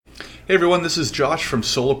Hey everyone, this is Josh from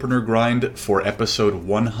Solopreneur Grind for episode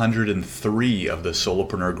 103 of the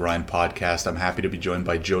Solopreneur Grind podcast. I'm happy to be joined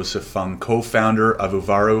by Joseph Fung, co-founder of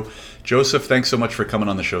Uvaru. Joseph, thanks so much for coming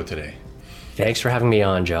on the show today. Thanks for having me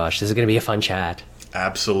on, Josh. This is going to be a fun chat.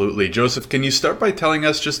 Absolutely. Joseph, can you start by telling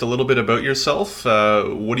us just a little bit about yourself?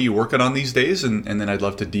 What are you working on these days? And then I'd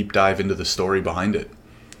love to deep dive into the story behind it.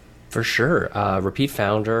 For sure. Repeat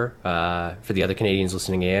founder for the other Canadians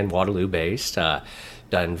listening in, Waterloo-based.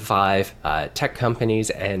 Done 5 tech companies,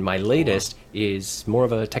 and my latest is more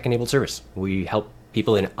of a tech-enabled service. We help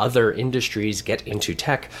people in other industries get into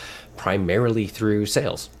tech primarily through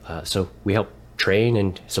sales. So we help train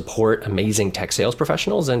and support amazing tech sales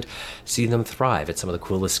professionals and see them thrive at some of the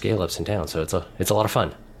coolest scale-ups in town. So it's a lot of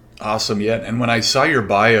fun. Awesome. Yeah. And when I saw your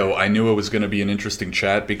bio, I knew it was going to be an interesting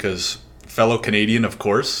chat because fellow Canadian, of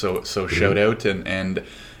course. So shout out and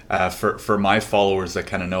for my followers that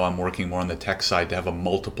kind of know I'm working more on the tech side, to have a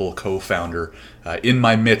multiple co-founder in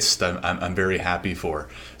my midst, I'm very happy for.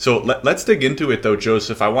 So let's dig into it though,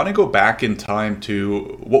 Joseph. I want to go back in time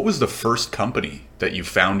to what was the first company that you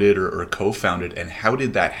founded or co-founded, and how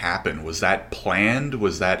did that happen? Was that planned?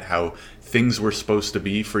 Was that how things were supposed to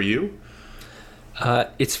be for you?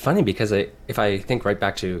 It's funny because if I think right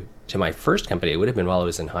back to my first company, it would have been while I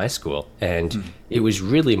was in high school. And it was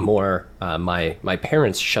really more my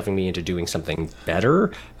parents shoving me into doing something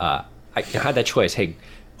better. I had that choice. Hey,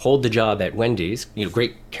 hold the job at Wendy's,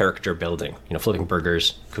 great character building, flipping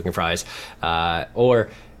burgers, cooking fries, or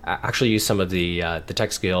actually use some of the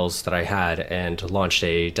tech skills that I had and launched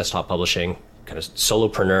a desktop publishing kind of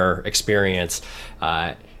solopreneur experience.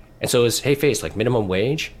 And so it was, hey, face like minimum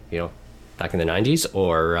wage, back in the 90s,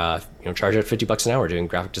 or charge out $50 an hour doing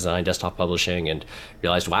graphic design, desktop publishing, and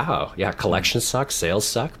realized, wow, yeah, collections suck, sales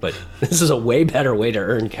suck, but this is a way better way to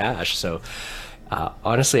earn cash. So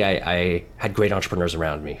honestly, I had great entrepreneurs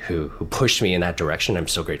around me who pushed me in that direction. I'm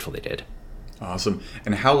so grateful they did. Awesome.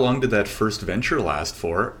 And how long did that first venture last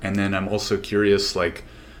for? And then I'm also curious, like,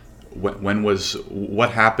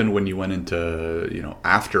 what happened when you went into,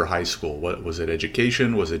 after high school? What was it?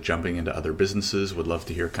 Education? Was it jumping into other businesses? Would love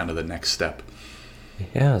to hear kind of the next step.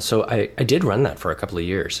 Yeah, so I did run that for a couple of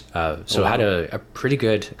years. I had a pretty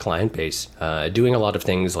good client base, doing a lot of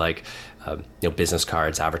things like, business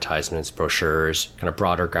cards, advertisements, brochures, kind of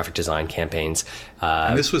broader graphic design campaigns.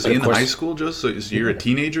 And this was in high school, Joe? So you're a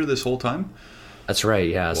teenager this whole time? That's right,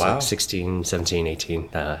 yeah. Wow. So like 16, 17, 18.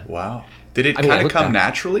 Wow. Did it kind of come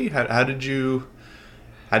naturally? How did you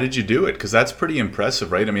do it? Because that's pretty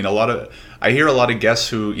impressive, right? I mean, I hear a lot of guests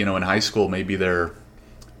who, in high school, maybe they're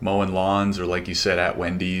mowing lawns, or like you said, at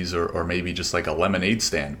Wendy's, or maybe just like a lemonade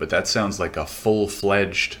stand. But that sounds like a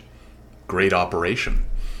full-fledged, great operation.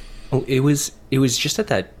 It was just at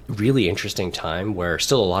that really interesting time where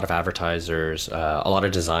still a lot of advertisers, a lot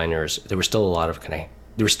of designers, there was still a lot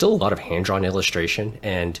of hand-drawn illustration,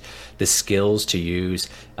 and the skills to use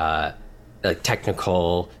like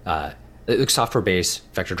technical, software-based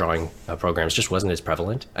vector drawing programs just wasn't as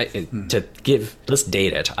prevalent. To let's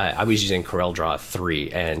date it. I was using CorelDRAW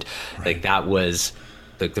 3, and like that was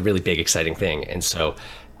the really big exciting thing. And so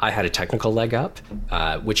I had a technical leg up,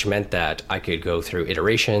 which meant that I could go through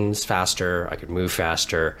iterations faster, I could move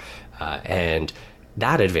faster, and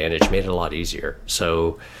that advantage made it a lot easier.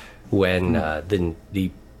 So when the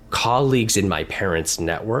colleagues in my parents'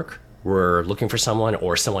 network were looking for someone,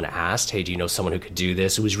 or someone asked, hey, do you know someone who could do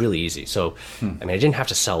this? It was really easy. So, I didn't have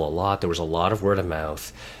to sell a lot. There was a lot of word of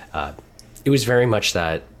mouth. It was very much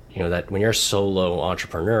that, that when you're a solo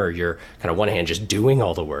entrepreneur, you're kind of one hand just doing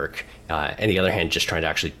all the work, and the other hand just trying to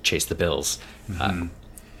actually chase the bills. And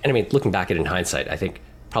looking back at it in hindsight, I think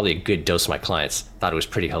probably a good dose of my clients thought it was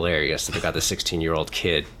pretty hilarious that they got the 16-year-old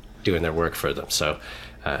kid doing their work for them. So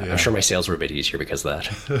I'm sure my sales were a bit easier because of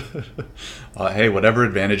that. Hey, whatever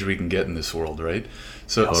advantage we can get in this world, right?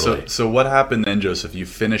 Totally. So what happened then, Joseph? You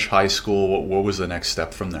finished high school. What was the next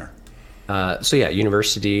step from there?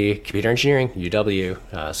 University, computer engineering, UW.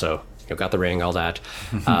 Got the ring, all that.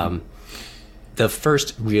 The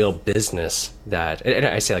first real business and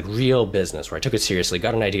I say like real business, where I took it seriously,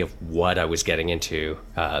 got an idea of what I was getting into,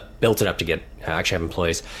 built it up to actually have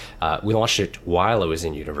employees. We launched it while I was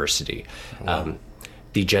in university. Wow.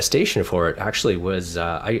 The gestation for it actually was,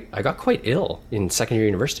 I got quite ill in second year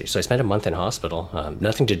university. So I spent a month in hospital,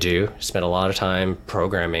 nothing to do, spent a lot of time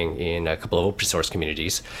programming in a couple of open source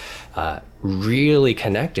communities, really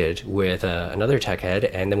connected with another tech head.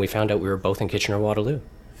 And then we found out we were both in Kitchener-Waterloo.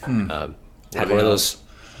 Had one of those,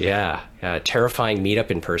 terrifying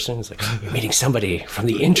meetup in person. It's like, you're meeting somebody from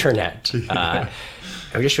the internet. I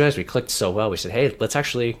just realized we clicked so well. We said, hey, let's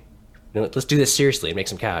actually let's do this seriously and make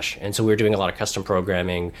some cash. And so we were doing a lot of custom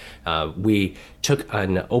programming. We took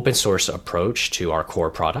an open source approach to our core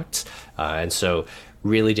products. And so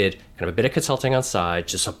really did kind of a bit of consulting on side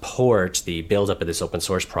to support the build up of this open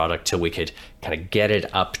source product till we could kind of get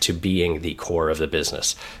it up to being the core of the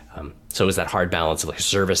business. So it was that hard balance of like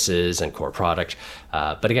services and core product.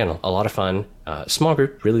 But again, a lot of fun. Small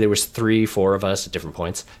group, really there was 3-4 of us at different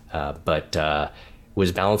points, but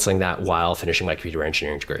was balancing that while finishing my computer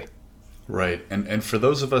engineering degree. Right. And for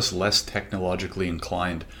those of us less technologically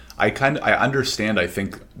inclined, I understand, I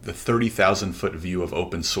think, the 30,000 foot view of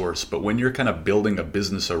open source, but when you're kind of building a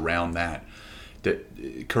business around that,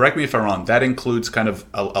 correct me if I'm wrong, that includes kind of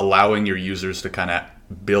allowing your users to kind of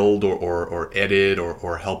build or edit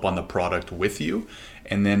or help on the product with you.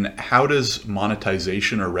 And then how does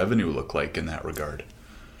monetization or revenue look like in that regard?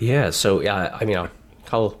 Yeah. So,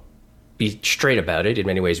 I'll be straight about it. In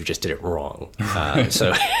many ways, we just did it wrong.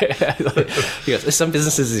 So some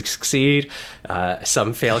businesses succeed,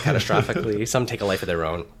 some fail catastrophically, some take a life of their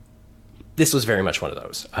own. This was very much one of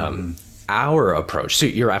those. Our approach, so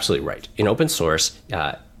you're absolutely right. In open source,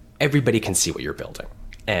 everybody can see what you're building.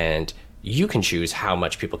 And you can choose how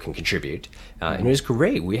much people can contribute. And it was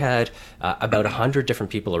great. We had about 100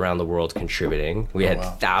 different people around the world contributing. We had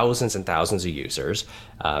thousands and thousands of users.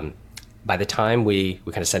 By the time we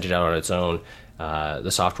kind of sent it out on its own,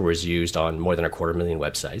 the software was used on more than 250,000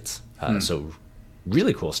 websites. So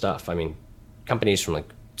really cool stuff. I mean, companies from like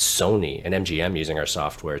Sony and MGM using our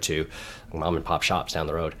software to mom and pop shops down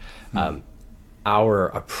the road. Our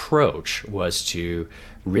approach was to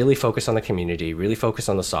really focus on the community, really focus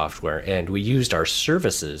on the software, and we used our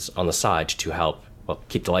services on the side to help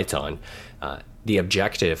keep the lights on. The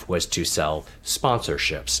objective was to sell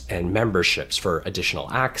sponsorships and memberships for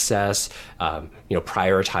additional access,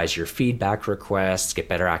 prioritize your feedback requests, get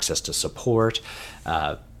better access to support.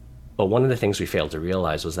 But one of the things we failed to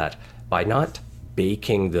realize was that by not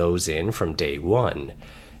baking those in from day one,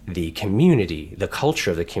 the community, the culture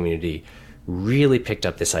of the community really picked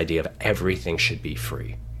up this idea of everything should be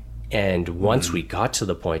free. And once we got to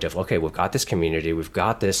the point of, okay, we've got this community, we've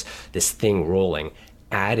got this thing rolling,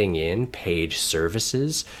 adding in paid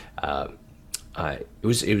services, it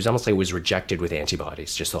was almost like it was rejected with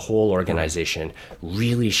antibodies. Just the whole organization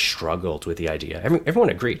really struggled with the idea. Everyone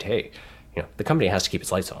agreed, hey, the company has to keep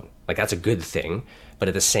its lights on. Like, that's a good thing. But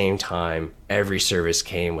at the same time, every service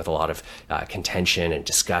came with a lot of contention and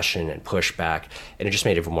discussion and pushback, and it just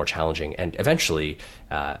made it more challenging. And eventually,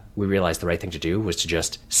 we realized the right thing to do was to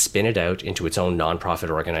just spin it out into its own nonprofit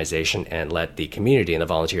organization and let the community and the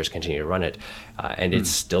volunteers continue to run it. And it's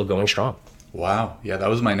still going strong. Wow. Yeah, that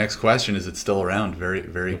was my next question. Is it still around? Very,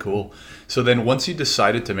 very cool. So then once you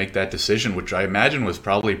decided to make that decision, which I imagine was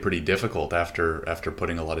probably pretty difficult after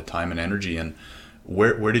putting a lot of time and energy in,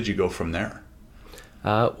 where did you go from there?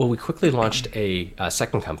 Well, we quickly launched a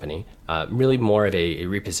second company, really more of a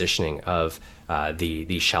repositioning of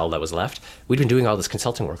the shell that was left. We'd been doing all this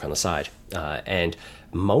consulting work on the side, and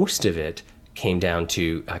most of it came down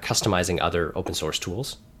to customizing other open source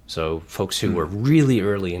tools. So folks who were really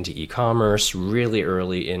early into e-commerce, really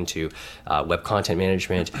early into web content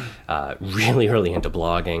management, really early into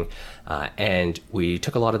blogging. And we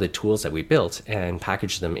took a lot of the tools that we built and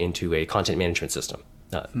packaged them into a content management system,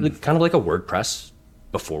 kind of like a WordPress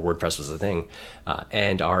before WordPress was a thing.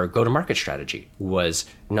 And our go-to-market strategy was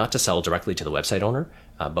not to sell directly to the website owner,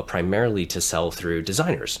 but primarily to sell through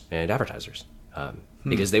designers and advertisers.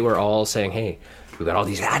 Because they were all saying, hey, we've got all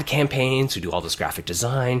these ad campaigns, we do all this graphic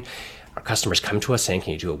design. Our customers come to us saying,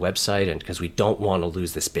 can you do a website? And because we don't want to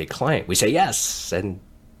lose this big client, we say yes. And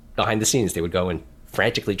behind the scenes, they would go and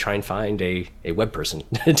frantically try and find a web person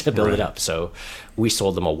to build it up. So we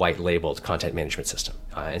sold them a white labeled content management system.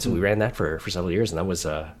 And so we ran that for several years, and that was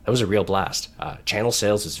a real blast. Channel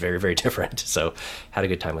sales is very, very different. So had a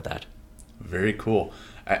good time with that. Very cool.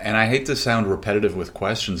 And I hate to sound repetitive with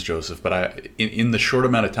questions, Joseph, but in the short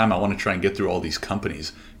amount of time, I want to try and get through all these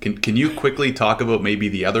companies. Can you quickly talk about maybe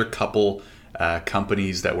the other couple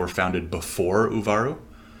companies that were founded before Uvaro?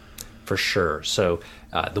 For sure. So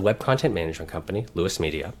the web content management company, Lewis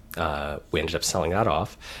Media, we ended up selling that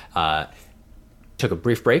off. Took a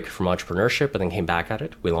brief break from entrepreneurship, but then came back at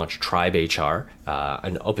it. We launched Tribe HR,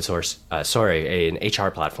 an open source, an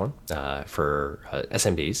HR platform for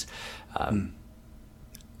SMBs.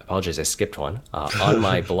 Apologize, I skipped one. On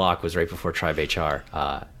my block was right before Tribe HR.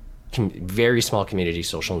 Very small community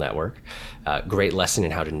social network. Great lesson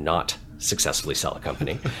in how to not successfully sell a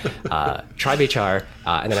company. Tribe HR,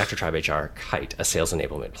 and then after Tribe HR, Kite, a sales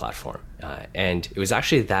enablement platform. And it was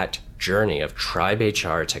actually that journey of Tribe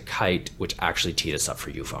HR to Kite which actually teed us up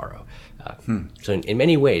for Uvaro. So in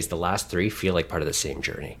many ways, the last three feel like part of the same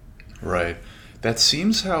journey. Right. That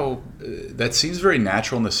seems very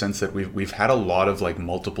natural in the sense that we've had a lot of like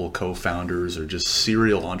multiple co-founders or just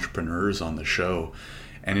serial entrepreneurs on the show,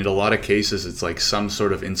 and in a lot of cases it's like some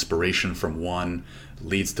sort of inspiration from one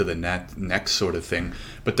leads to the next sort of thing.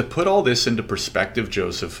 But to put all this into perspective,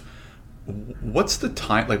 Joseph, what's the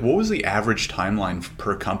time? Like, what was the average timeline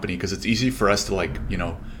per company? Because it's easy for us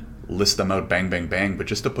to list them out, bang, bang, bang. But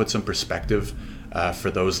just to put some perspective for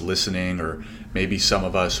those listening, or maybe some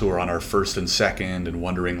of us who are on our first and second and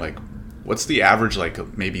wondering, like, what's the average,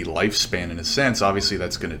 like, maybe lifespan in a sense? Obviously,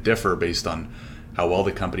 that's going to differ based on how well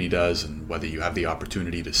the company does and whether you have the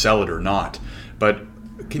opportunity to sell it or not. But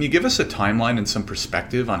can you give us a timeline and some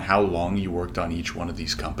perspective on how long you worked on each one of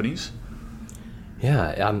these companies?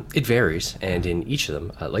 Yeah, it varies. And in each of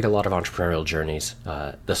them, like a lot of entrepreneurial journeys,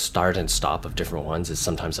 the start and stop of different ones is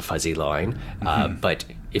sometimes a fuzzy line. But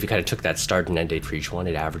if you kind of took that start and end date for each one,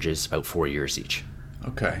 it averages about 4 years each.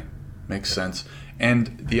 Okay, makes sense.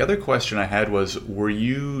 And the other question I had was, were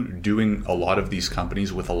you doing a lot of these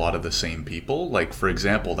companies with a lot of the same people? Like, for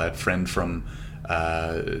example, that friend from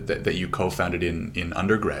that you co-founded in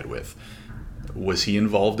undergrad with, was he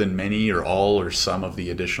involved in many or all or some of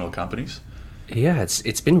the additional companies? Yeah,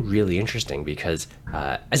 it's been really interesting because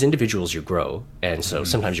as individuals you grow, and so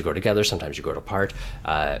sometimes you grow together, sometimes you grow apart.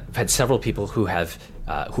 I've had several people who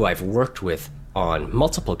I've worked with on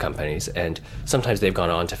multiple companies, and sometimes they've gone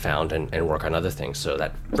on to found and work on other things. So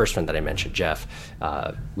that first friend that I mentioned, Jeff,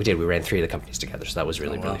 we ran 3 of the companies together, so that was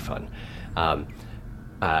really fun.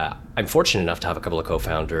 I'm fortunate enough to have a couple of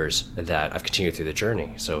co-founders that I've continued through the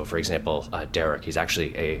journey. So, for example, Derek, he's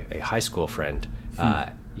actually a high school friend.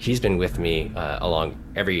 He's been with me along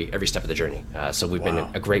every step of the journey. So we've been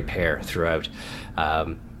a great pair throughout.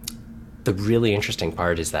 The really interesting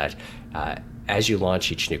part is that as you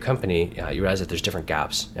launch each new company, you realize that there's different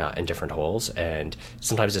gaps and different holes, and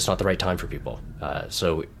sometimes it's not the right time for people.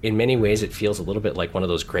 So in many ways, it feels a little bit like one of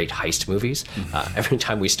those great heist movies. Every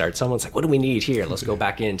time we start someone, it's like, what do we need here? Let's go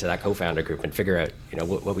back into that co-founder group and figure out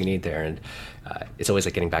what we need there. And it's always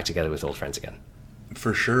like getting back together with old friends again.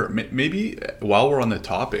 For sure. Maybe while we're on the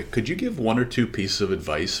topic, could you give 1 or 2 pieces of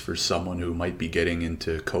advice for someone who might be getting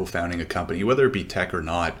into co-founding a company, whether it be tech or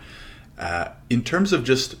not, in terms of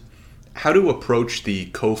just how to approach the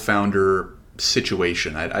co-founder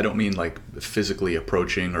situation? I don't mean like physically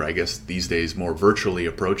approaching, or I guess these days more virtually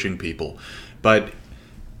approaching people, but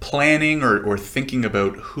planning or thinking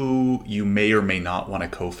about who you may or may not want to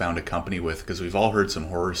co-found a company with, because we've all heard some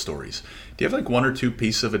horror stories. Do you have like 1 or 2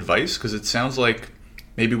 pieces of advice? Because it sounds like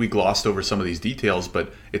maybe we glossed over some of these details,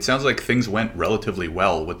 but it sounds like things went relatively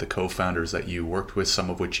well with the co-founders that you worked with, some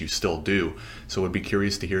of which you still do. So I'd be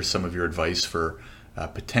curious to hear some of your advice for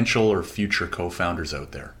potential or future co-founders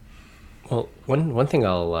out there. Well, one thing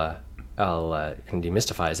I'll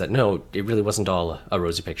demystify is that no, it really wasn't all a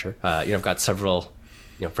rosy picture. I've got several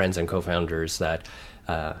friends and co-founders that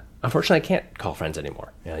unfortunately I can't call friends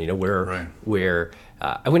anymore. We're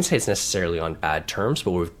I wouldn't say it's necessarily on bad terms,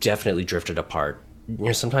 but we've definitely drifted apart.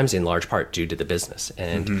 Sometimes in large part due to the business.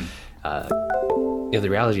 And the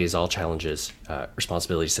reality is all challenges,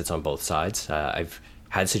 responsibility sits on both sides. I've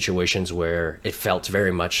had situations where it felt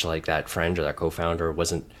very much like that friend or that co-founder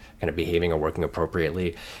wasn't kind of behaving or working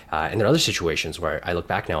appropriately. And there are other situations where I look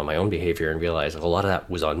back now on my own behavior and realize a lot of that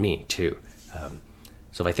was on me too.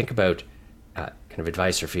 So if I think about kind of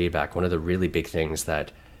advice or feedback, one of the really big things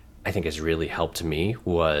that I think has really helped me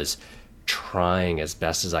was trying as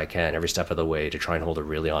best as I can every step of the way to try and hold a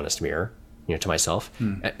really honest mirror, to myself.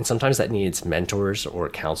 And sometimes that needs mentors or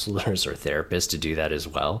counselors or therapists to do that as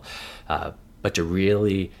well. But to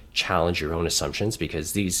really challenge your own assumptions,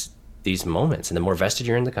 because these moments, and the more vested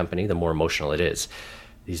you're in the company, the more emotional it is.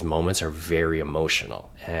 These moments are very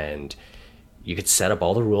emotional, and you could set up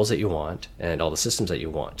all the rules that you want and all the systems that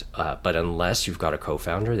you want. But unless you've got a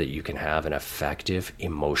co-founder that you can have an effective,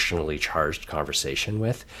 emotionally charged conversation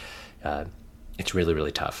with, it's really,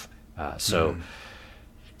 really tough.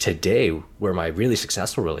 Today, where my really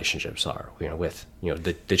successful relationships are, with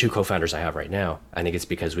the 2 co-founders I have right now, I think it's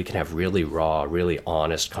because we can have really raw, really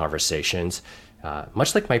honest conversations,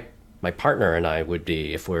 much like my partner and I would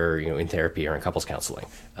be if we're in therapy or in couples counseling.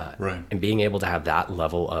 Right. And being able to have that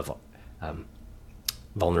level of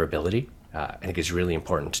vulnerability, I think is really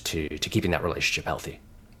important to keeping that relationship healthy.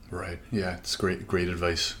 Right. Yeah, it's great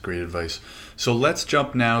advice. Great advice. So let's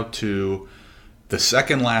jump now to the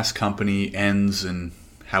second last company ends, and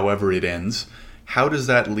however it ends. How does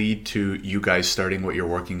that lead to you guys starting what you're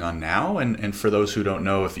working on now? And for those who don't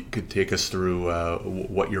know, if you could take us through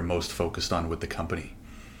what you're most focused on with the company.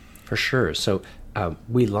 For sure. So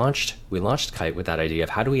we launched Kite with that idea of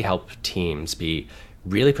how do we help teams be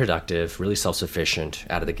really productive, really self-sufficient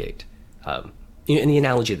out of the gate. And the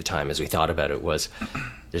analogy at the time, as we thought about it, was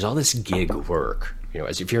there's all this gig work.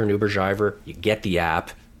 As if you're an Uber driver, you get the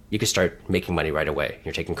app, you can start making money right away.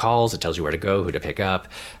 You're taking calls, it tells you where to go, who to pick up.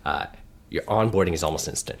 Your onboarding is almost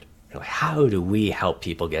instant. How do we help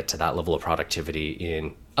people get to that level of productivity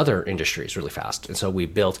in other industries really fast? And so we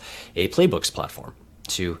built a playbooks platform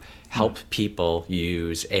to help people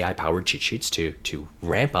use AI-powered cheat sheets to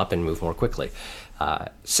ramp up and move more quickly.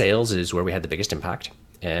 Sales is where we had the biggest impact.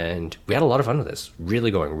 And we had a lot of fun with this,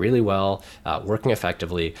 really going really well, working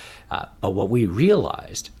effectively. But what we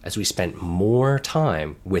realized as we spent more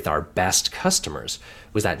time with our best customers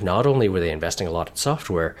was that not only were they investing a lot in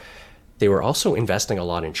software, they were also investing a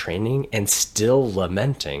lot in training and still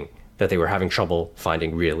lamenting that they were having trouble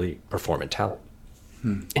finding really performant talent.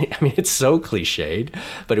 I mean, it's so cliched,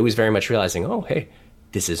 but it was very much realizing, oh, hey,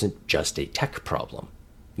 this isn't just a tech problem.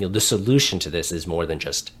 The solution to this is more than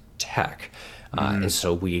just tech. And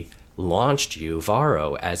so we launched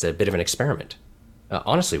Uvaro as a bit of an experiment.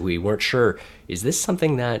 Honestly, we weren't sure, is this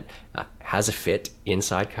something that has a fit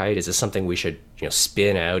inside Kite? Is this something we should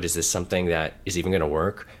spin out? Is this something that is even going to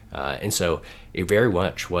work? And so it very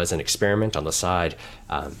much was an experiment on the side.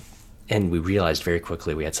 And we realized very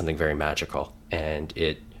quickly we had something very magical. And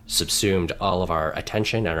it subsumed all of our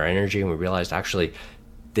attention and our energy. And we realized, actually,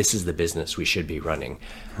 this is the business we should be running.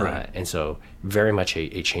 Right. And so very much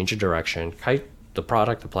a change of direction. Kite, the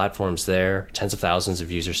product, the platform's there, tens of thousands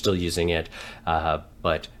of users still using it.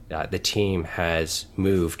 But the team has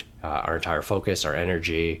moved our entire focus, our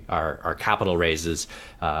energy, our capital raises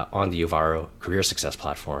on the Uvaro career success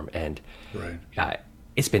platform. And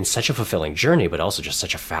it's been such a fulfilling journey, but also just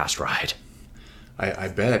such a fast ride. I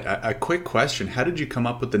bet. A quick question. How did you come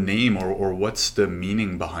up with the name, or what's the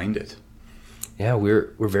meaning behind it? Yeah,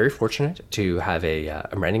 we're very fortunate to have a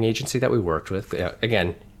branding agency that we worked with.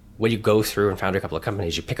 Again, when you go through and found a couple of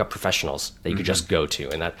companies, you pick up professionals that you could just go to,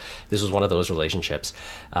 and that this was one of those relationships.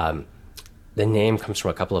 The name comes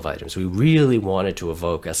from a couple of items. We really wanted to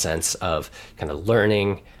evoke a sense of kind of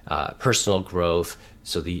learning, personal growth.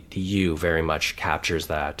 So the U very much captures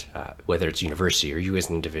that, whether it's university or you as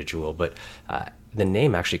an individual. But the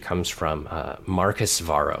name actually comes from Marcus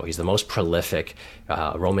Varro. He's the most prolific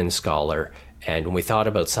Roman scholar. And when we thought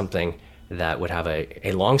about something that would have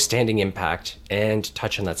a long-standing impact and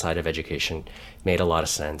touch on that side of education, made a lot of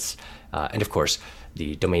sense. And of course,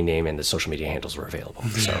 the domain name and the social media handles were available.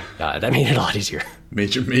 So that made it a lot easier.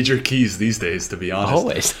 Major keys these days, to be honest.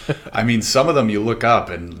 Always. I mean, some of them you look up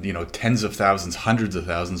and, tens of thousands, hundreds of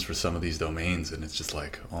thousands for some of these domains. And it's just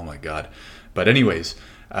like, oh my God. But anyways,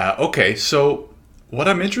 okay. So what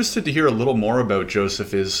I'm interested to hear a little more about,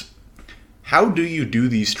 Joseph, is how do you do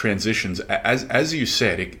these transitions? As you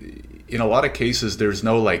said, in a lot of cases, there's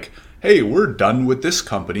no like, hey, we're done with this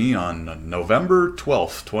company on November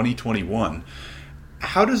 12th, 2021.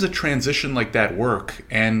 How does a transition like that work?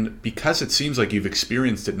 And because it seems like you've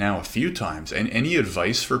experienced it now a few times, and any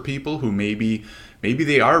advice for people who maybe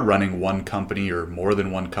they are running one company or more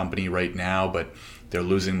than one company right now, but they're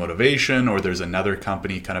losing motivation, or there's another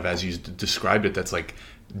company kind of as you described it that's like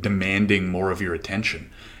demanding more of your attention.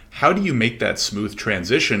 How do you make that smooth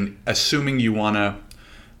transition, assuming you want to,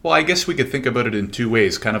 well, I guess we could think about it in two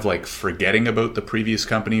ways, kind of like forgetting about the previous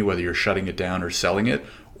company, whether you're shutting it down or selling it,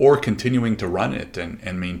 or continuing to run it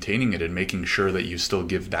and maintaining it and making sure that you still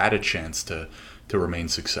give that a chance to remain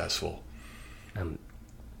successful?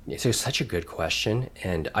 So such a good question.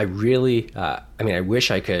 And I really, I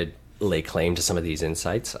wish I could lay claim to some of these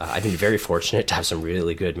insights. I've been very fortunate to have some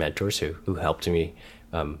really good mentors who helped me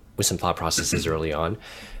with some thought processes early on.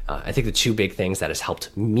 I think the two big things that has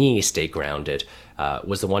helped me stay grounded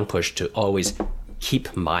was the one push to always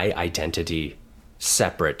keep my identity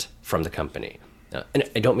separate from the company. And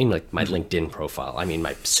I don't mean like my LinkedIn profile. I mean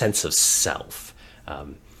my sense of self.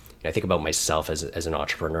 I think about myself as an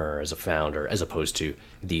entrepreneur, as a founder, as opposed to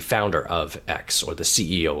the founder of X or the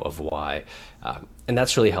CEO of Y. And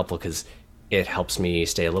that's really helpful because it helps me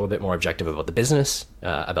stay a little bit more objective about the business,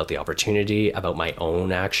 about the opportunity, about my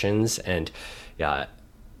own actions. And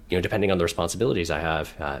depending on the responsibilities I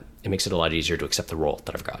have, it makes it a lot easier to accept the role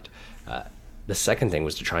that I've got. The second thing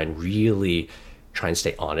was to try and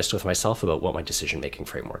stay honest with myself about what my decision-making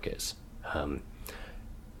framework is.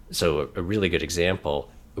 So a really good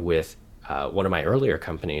example with one of my earlier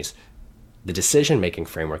companies, the decision-making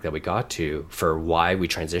framework that we got to for why we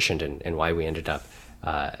transitioned and why we ended up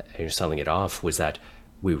selling it off was that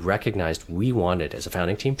we recognized we wanted, as a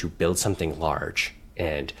founding team, to build something large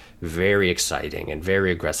and very exciting and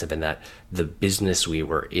very aggressive, and that the business we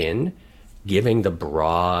were in giving the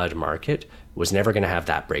broad market was never going to have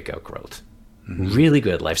that breakout growth. Really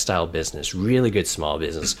good lifestyle business, really good small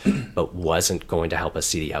business, but wasn't going to help us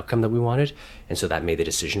see the outcome that we wanted. And so that made the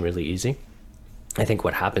decision really easy. I think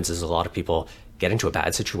what happens is a lot of people get into a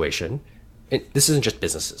bad situation. This isn't just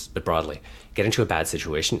businesses, but broadly, get into a bad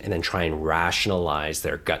situation and then try and rationalize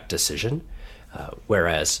their gut decision.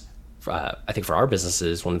 Whereas I think for our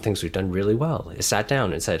businesses, one of the things we've done really well is sat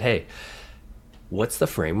down and said, hey, what's the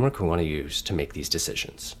framework we want to use to make these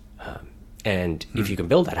decisions? And if you can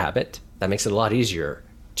build that habit, that makes it a lot easier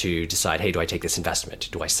to decide, hey, do I take this investment?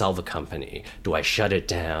 Do I sell the company? Do I shut it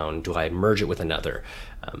down? Do I merge it with another?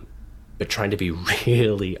 But trying to be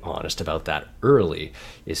really honest about that early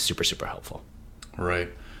is super, super helpful. Right.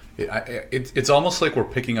 It's almost like we're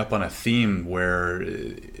picking up on a theme where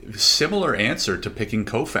similar answer to picking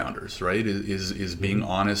co-founders, right? Is being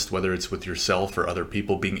honest, whether it's with yourself or other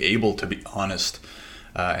people, being able to be honest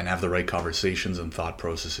and have the right conversations and thought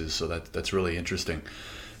processes. So that's really interesting.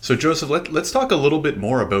 So Joseph, let's talk a little bit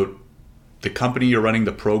more about the company you're running,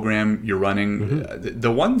 the program you're running.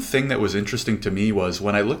 The one thing that was interesting to me was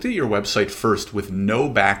when I looked at your website first with no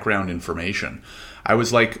background information, I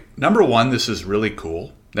was like, number one, this is really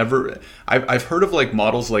cool. I've heard of like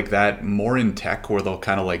models like that more in tech where they'll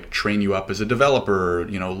kind of like train you up as a developer,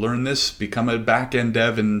 learn this, become a back-end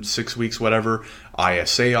dev in 6 weeks, whatever.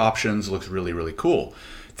 ISA options looks really, really cool.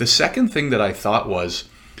 The second thing that I thought was,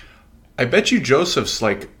 I bet you Joseph's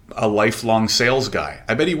like a lifelong sales guy.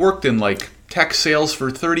 I bet he worked in like tech sales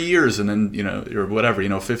for 30 years and then, or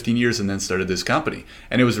whatever, 15 years and then started this company.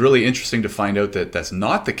 And it was really interesting to find out that that's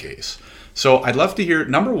not the case. So I'd love to hear,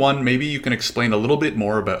 number one, maybe you can explain a little bit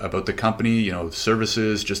more about the company,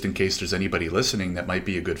 services, just in case there's anybody listening that might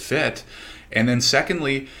be a good fit. And then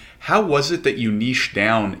secondly, how was it that you niched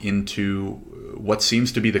down into what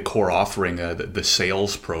seems to be the core offering, the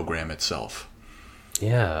sales program itself?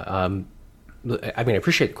 Yeah. I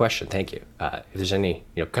appreciate the question. Thank you. If there's any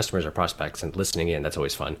customers or prospects and listening in, that's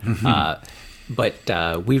always fun.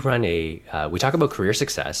 But we talk about career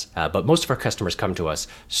success, but most of our customers come to us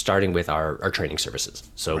starting with our training services.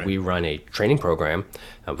 So right. We run a training program.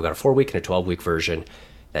 We've got a 4-week and a 12-week version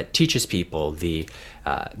that teaches people the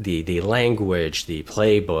language, the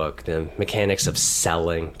playbook, the mechanics of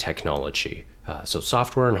selling technology. So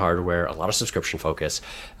software and hardware, a lot of subscription focus.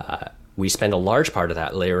 We spend a large part of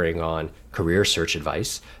that layering on career search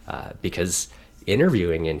advice because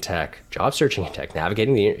interviewing in tech, job searching in tech,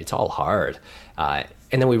 navigating it's all hard.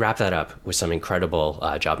 And then we wrap that up with some incredible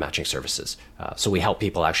job matching services. So we help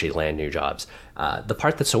people actually land new jobs. The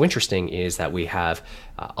part that's so interesting is that we have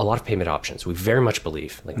a lot of payment options. We very much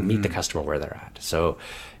believe, meet the customer where they're at. So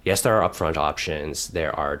yes, there are upfront options.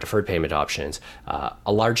 There are deferred payment options.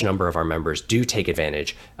 A large number of our members do take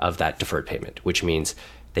advantage of that deferred payment, which means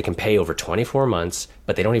they can pay over 24 months,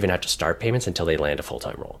 but they don't even have to start payments until they land a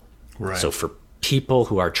full-time role. Right. So for people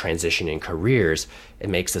who are transitioning careers, it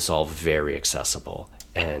makes this all very accessible.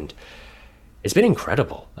 And it's been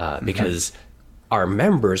incredible because our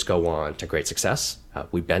members go on to great success.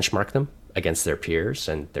 We benchmark them against their peers,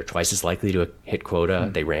 and they're twice as likely to hit quota.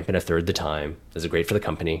 They ramp in a third the time. This is great for the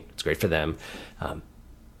company. It's great for them.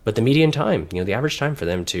 But the median time, the average time for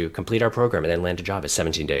them to complete our program and then land a job is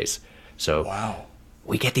 17 days. So wow.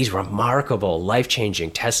 We get these remarkable, life-changing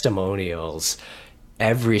testimonials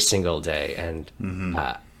every single day. And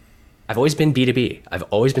I've always been B2B. I've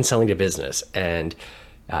always been selling to business. And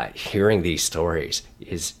hearing these stories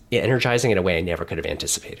is energizing in a way I never could have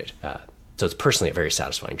anticipated. So it's personally a very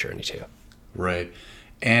satisfying journey too. Right.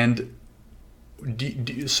 And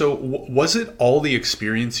so was it all the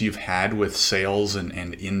experience you've had with sales and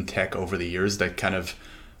in tech over the years that kind of,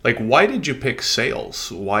 why did you pick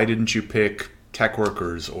sales? Why didn't you pick tech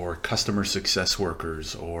workers or customer success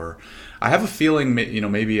workers? Or I have a feeling,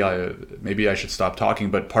 maybe I should stop talking,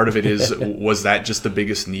 but part of it is, was that just the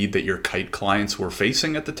biggest need that your kite clients were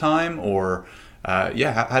facing at the time? Or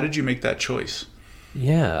how did you make that choice?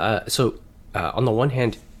 Yeah. So on the one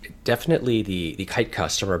hand, definitely the kite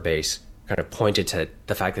customer base kind of pointed to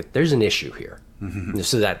the fact that there's an issue here. Mm-hmm.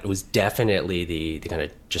 So that was definitely the kind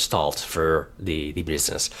of gestalt for the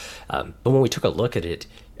business. But when we took a look at it,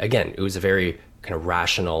 again, it was a very kind of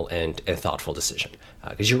rational and thoughtful decision.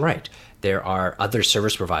 Because you're right, there are other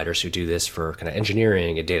service providers who do this for kind of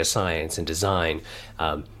engineering and data science and design.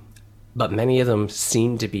 But many of them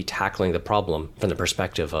seem to be tackling the problem from the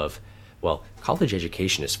perspective of, well, college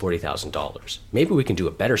education is $40,000. Maybe we can do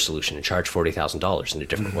a better solution and charge $40,000 in a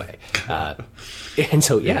different way. And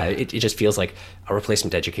so, it just feels like a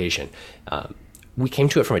replacement education. We came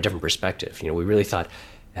to it from a different perspective. We really thought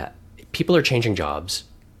people are changing jobs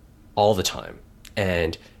all the time.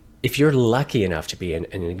 And if you're lucky enough to be an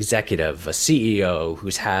executive, a CEO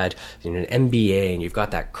who's had an MBA, and you've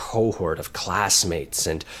got that cohort of classmates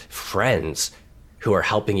and friends who are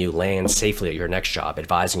helping you land safely at your next job,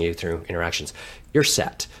 advising you through interactions, you're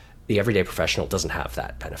set. The everyday professional doesn't have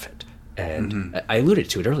that benefit. And I alluded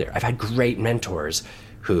to it earlier. I've had great mentors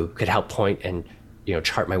who could help point and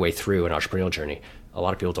chart my way through an entrepreneurial journey. A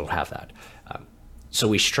lot of people don't have that. So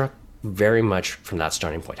we struck very much from that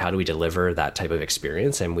starting point. How do we deliver that type of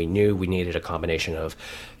experience? And we knew we needed a combination of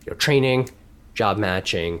training, job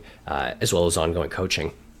matching, as well as ongoing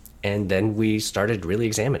coaching. And then we started really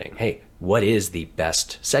examining, hey, what is the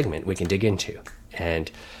best segment we can dig into?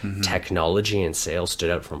 And technology and sales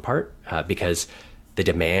stood out from part because the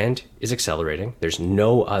demand is accelerating. There's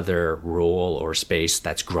no other role or space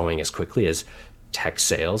that's growing as quickly as tech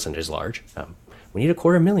sales and is large. We need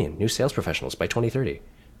 250,000 new sales professionals by 2030.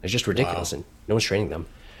 It's just ridiculous, and no one's training them.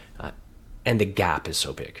 And the gap is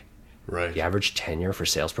so big. Right. The average tenure for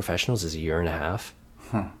sales professionals is 1.5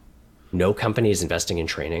 years. No company is investing in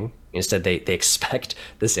training. Instead, they expect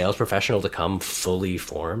the sales professional to come fully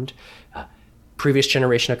formed. Previous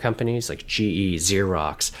generation of companies like GE,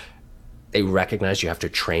 Xerox, they recognize you have to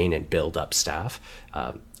train and build up staff.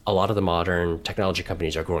 A lot of the modern technology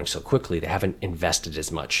companies are growing so quickly, they haven't invested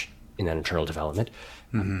as much in that internal development.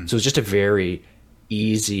 So it's just a very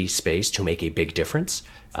easy space to make a big difference.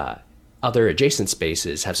 Other adjacent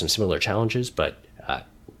spaces have some similar challenges, but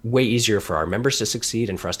way easier for our members to succeed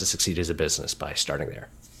and for us to succeed as a business by starting there.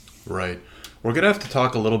 Right. We're going to have to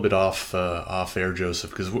talk a little bit off air, Joseph,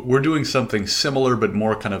 because we're doing something similar but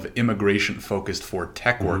more kind of immigration focused for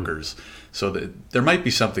tech workers. So there might be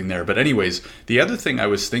something there. But anyways, the other thing I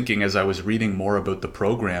was thinking as I was reading more about the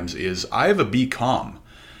programs is I have a BCom,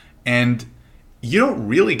 and you don't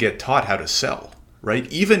really get taught how to sell,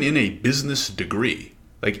 right? Even in a business degree.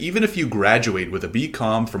 Like even if you graduate with a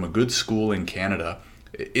BCom from a good school in Canada,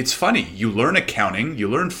 it's funny. You learn accounting, you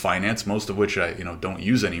learn finance, most of which I don't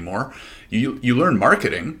use anymore. You learn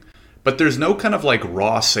marketing, but there's no kind of like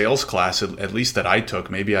raw sales class, at least that I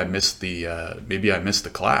took. Maybe I missed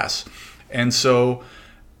the class, and so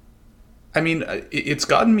I mean it's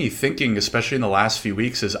gotten me thinking, especially in the last few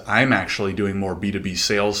weeks, as I'm actually doing more B2B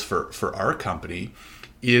sales for our company.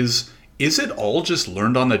 Is it all just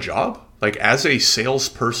learned on the job? Like as a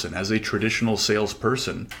salesperson, as a traditional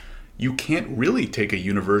salesperson, you can't really take a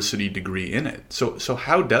university degree in it. So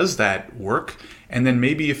how does that work? And then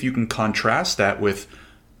maybe if you can contrast that with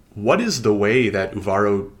what is the way that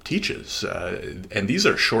Uvaro teaches? And these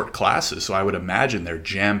are short classes, so I would imagine they're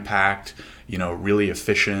jam-packed, really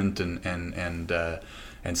efficient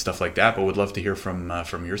and stuff like that. But would love to hear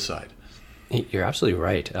from your side. You're absolutely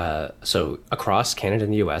right. So across Canada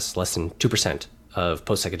and the US, less than 2% of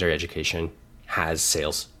post-secondary education has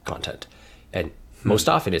sales content. And most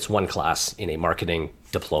often it's one class in a marketing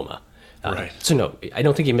diploma. Right. So no, I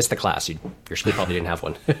don't think you missed the class. You probably didn't have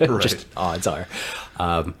one. Right. Just odds are.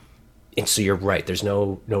 And so you're right. There's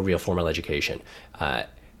no real formal education.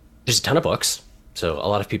 There's a ton of books. So a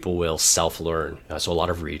lot of people will self-learn. So a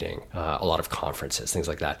lot of reading, a lot of conferences, things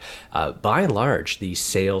like that. By and large, the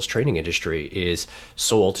sales training industry is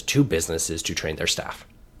sold to businesses to train their staff.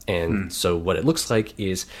 And so what it looks like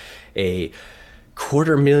is a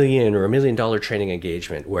 $250,000 or $1 million training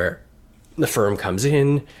engagement where the firm comes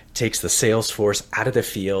in, takes the sales force out of the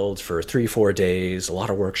field for 3-4 days, a lot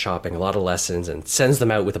of workshopping, a lot of lessons, and sends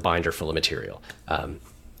them out with a binder full of material.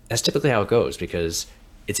 That's typically how it goes because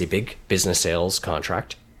it's a big business sales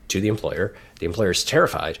contract to the employer. The employer is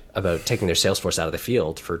terrified about taking their sales force out of the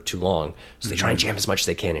field for too long, so they try and jam as much as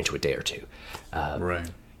they can into a day or two. Right.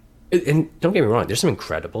 And don't get me wrong, there's some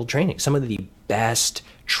incredible training. Some of the best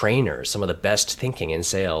trainers, some of the best thinking in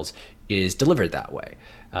sales is delivered that way.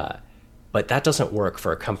 But that doesn't work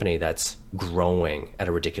for a company that's growing at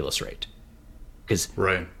a ridiculous rate. Because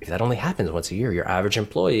if that only happens once a year, your average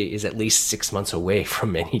employee is at least 6 months away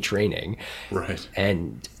from any training. Right.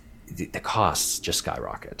 And the costs just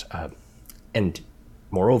skyrocket. And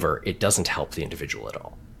moreover, it doesn't help the individual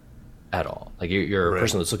at all. Like you're a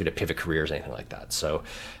person that's looking to pivot careers, anything like that. So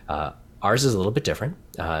ours is a little bit different.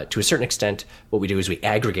 To a certain extent, what we do is we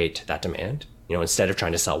aggregate that demand. Instead of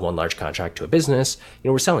trying to sell one large contract to a business,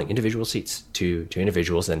 we're selling individual seats to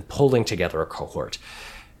individuals and pulling together a cohort.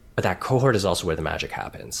 But that cohort is also where the magic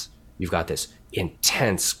happens. You've got this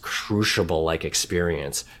intense crucible-like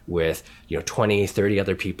experience with 20, 30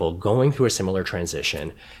 other people going through a similar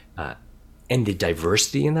transition. And the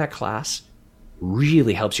diversity in that class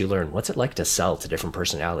really helps you learn what's it like to sell to different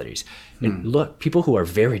personalities. And look, people who are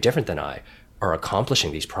very different than I are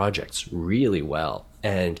accomplishing these projects really well.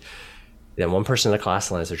 And Then one person in the class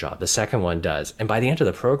lands their job. The second one does. And by the end of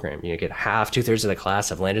the program, you get half, 2/3 of the class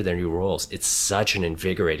have landed their new roles. It's such an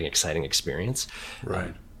invigorating, exciting experience.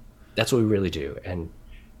 Right. That's what we really do. And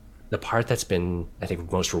the part that's been, I think,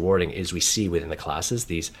 most rewarding is we see within the classes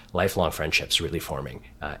these lifelong friendships really forming.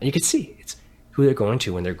 And you can see it's who they're going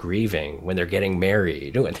to when they're grieving, when they're getting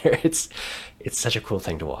married. It's such a cool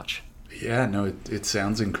thing to watch. Yeah, no, it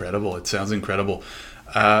sounds incredible. It sounds incredible.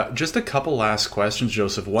 Just a couple last questions,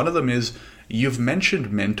 Joseph. One of them is, you've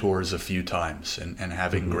mentioned mentors a few times and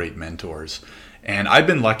having great mentors. And I've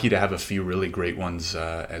been lucky to have a few really great ones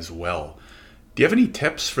as well. Do you have any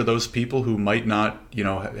tips for those people who might not,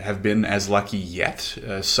 have been as lucky yet?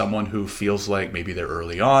 Someone who feels like maybe they're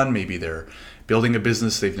early on, maybe they're building a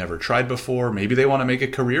business they've never tried before, maybe they want to make a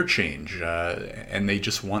career change and they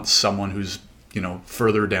just want someone who's,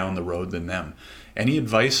 further down the road than them. Any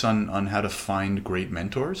advice on how to find great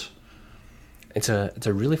mentors? It's a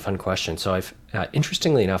really fun question. So I've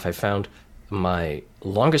interestingly enough, I found my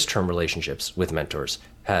longest term relationships with mentors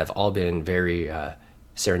have all been very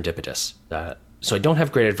serendipitous. So I don't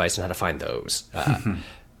have great advice on how to find those.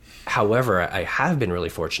 However, I have been really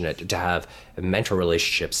fortunate to have mentor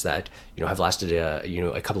relationships that have lasted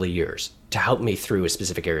a couple of years to help me through a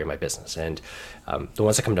specific area of my business. And the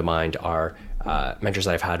ones that come to mind are mentors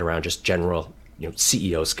that I've had around just general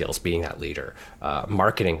CEO skills, being that leader,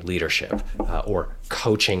 marketing leadership, or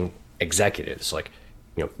coaching executives, like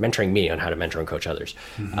mentoring me on how to mentor and coach others.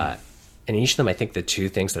 And each of them, I think the two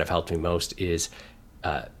things that have helped me most is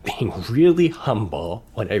being really humble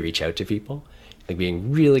when I reach out to people, like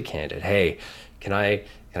being really candid. Hey, can I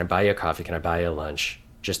buy you a coffee? Can I buy you a lunch?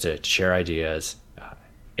 Just to share ideas.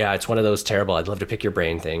 Yeah, it's one of those terrible, I'd love to pick your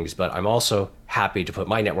brain things, but I'm also happy to put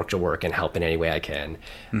my network to work and help in any way I can.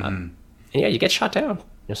 And yeah, you get shot down.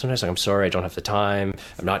 Sometimes like, I'm sorry, I don't have the time.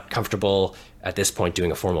 I'm not comfortable at this point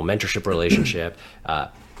doing a formal mentorship relationship.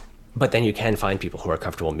 But then you can find people who are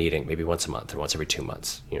comfortable meeting maybe once a month or once every 2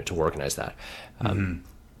 months, to organize that.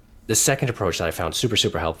 The second approach that I found super,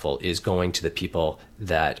 super helpful is going to the people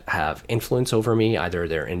that have influence over me, either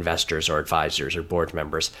they're investors or advisors or board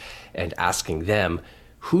members, and asking them,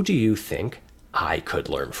 who do you think I could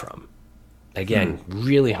learn from? Again,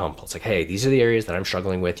 really humble. It's like, hey, these are the areas that I'm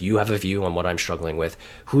struggling with. You have a view on what I'm struggling with.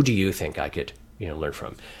 Who do you think I could, learn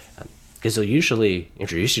from? Because they'll usually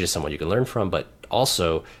introduce you to someone you can learn from, but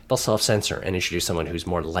also they'll self-censor and introduce someone who's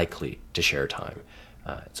more likely to share time.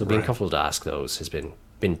 So being comfortable to ask those has been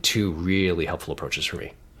two really helpful approaches for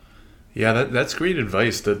me. Yeah, that's great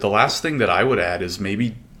advice. The last thing that I would add is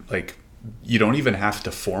maybe like you don't even have to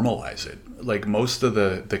formalize it. Like most of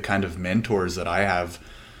the kind of mentors that I have,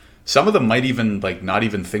 some of them might even like not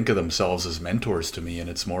even think of themselves as mentors to me, and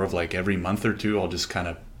it's more of like every month or two I'll just kind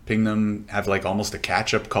of ping them, have like almost a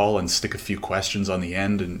catch-up call and stick a few questions on the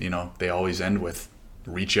end, and they always end with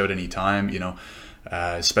reach out anytime,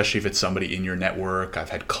 especially if it's somebody in your network. I've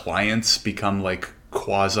had clients become like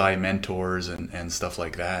quasi mentors and stuff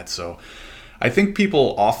like that. So I think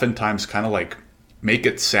people oftentimes kind of like make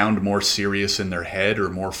it sound more serious in their head or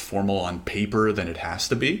more formal on paper than it has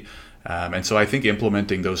to be. And so I think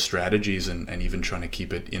implementing those strategies and even trying to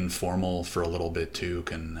keep it informal for a little bit too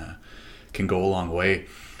can go a long way.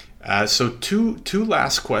 So two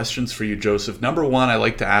last questions for you, Joseph. Number one, I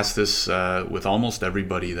like to ask this with almost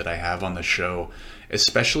everybody that I have on the show,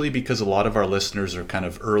 especially because a lot of our listeners are kind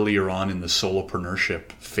of earlier on in the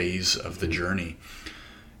solopreneurship phase of the journey.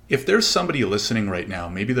 If there's somebody listening right now,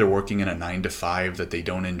 maybe they're working in a 9-to-5 that they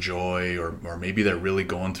don't enjoy, or maybe they're really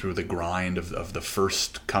going through the grind of the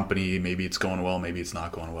first company. Maybe it's going well, maybe it's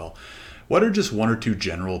not going well. What are just one or two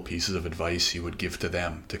general pieces of advice you would give to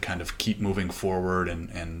them to kind of keep moving forward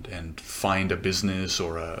and find a business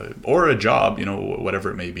or a job,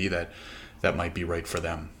 whatever it may be that might be right for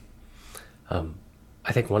them?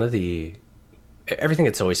 I think everything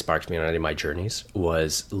that's always sparked me on any of my journeys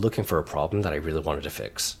was looking for a problem that I really wanted to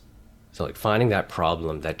fix. So like finding that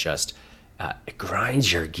problem that just it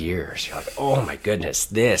grinds your gears. You're like, oh my goodness,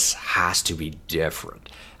 this has to be different.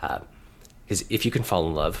 Because if you can fall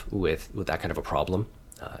in love with that kind of a problem,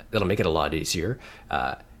 it'll make it a lot easier.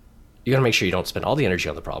 You got to make sure you don't spend all the energy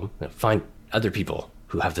on the problem. Find other people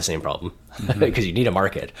who have the same problem because you need a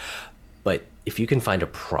market. But if you can find a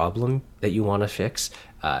problem that you want to fix,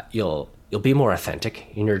 you'll be more authentic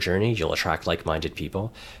in your journey. You'll attract like-minded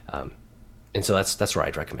people. And so that's where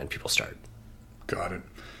I'd recommend people start. Got it.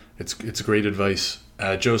 It's great advice.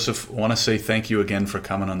 Joseph, I want to say thank you again for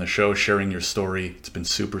coming on the show, sharing your story. It's been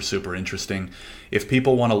super, super interesting. If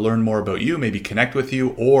people want to learn more about you, maybe connect with you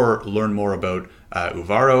or learn more about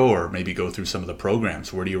Uvaro or maybe go through some of the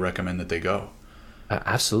programs, where do you recommend that they go?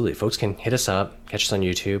 Absolutely. Folks can hit us up, catch us on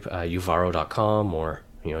YouTube, uvaro.com or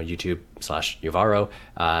YouTube/Uvaro.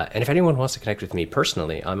 And if anyone wants to connect with me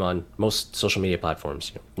personally, I'm on most social media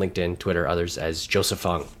platforms, LinkedIn, Twitter, others as Joseph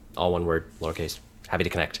Fung, all one word, lowercase. Happy to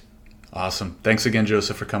connect. Awesome. Thanks again,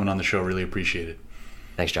 Joseph, for coming on the show. Really appreciate it.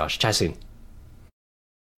 Thanks, Josh. Chat soon.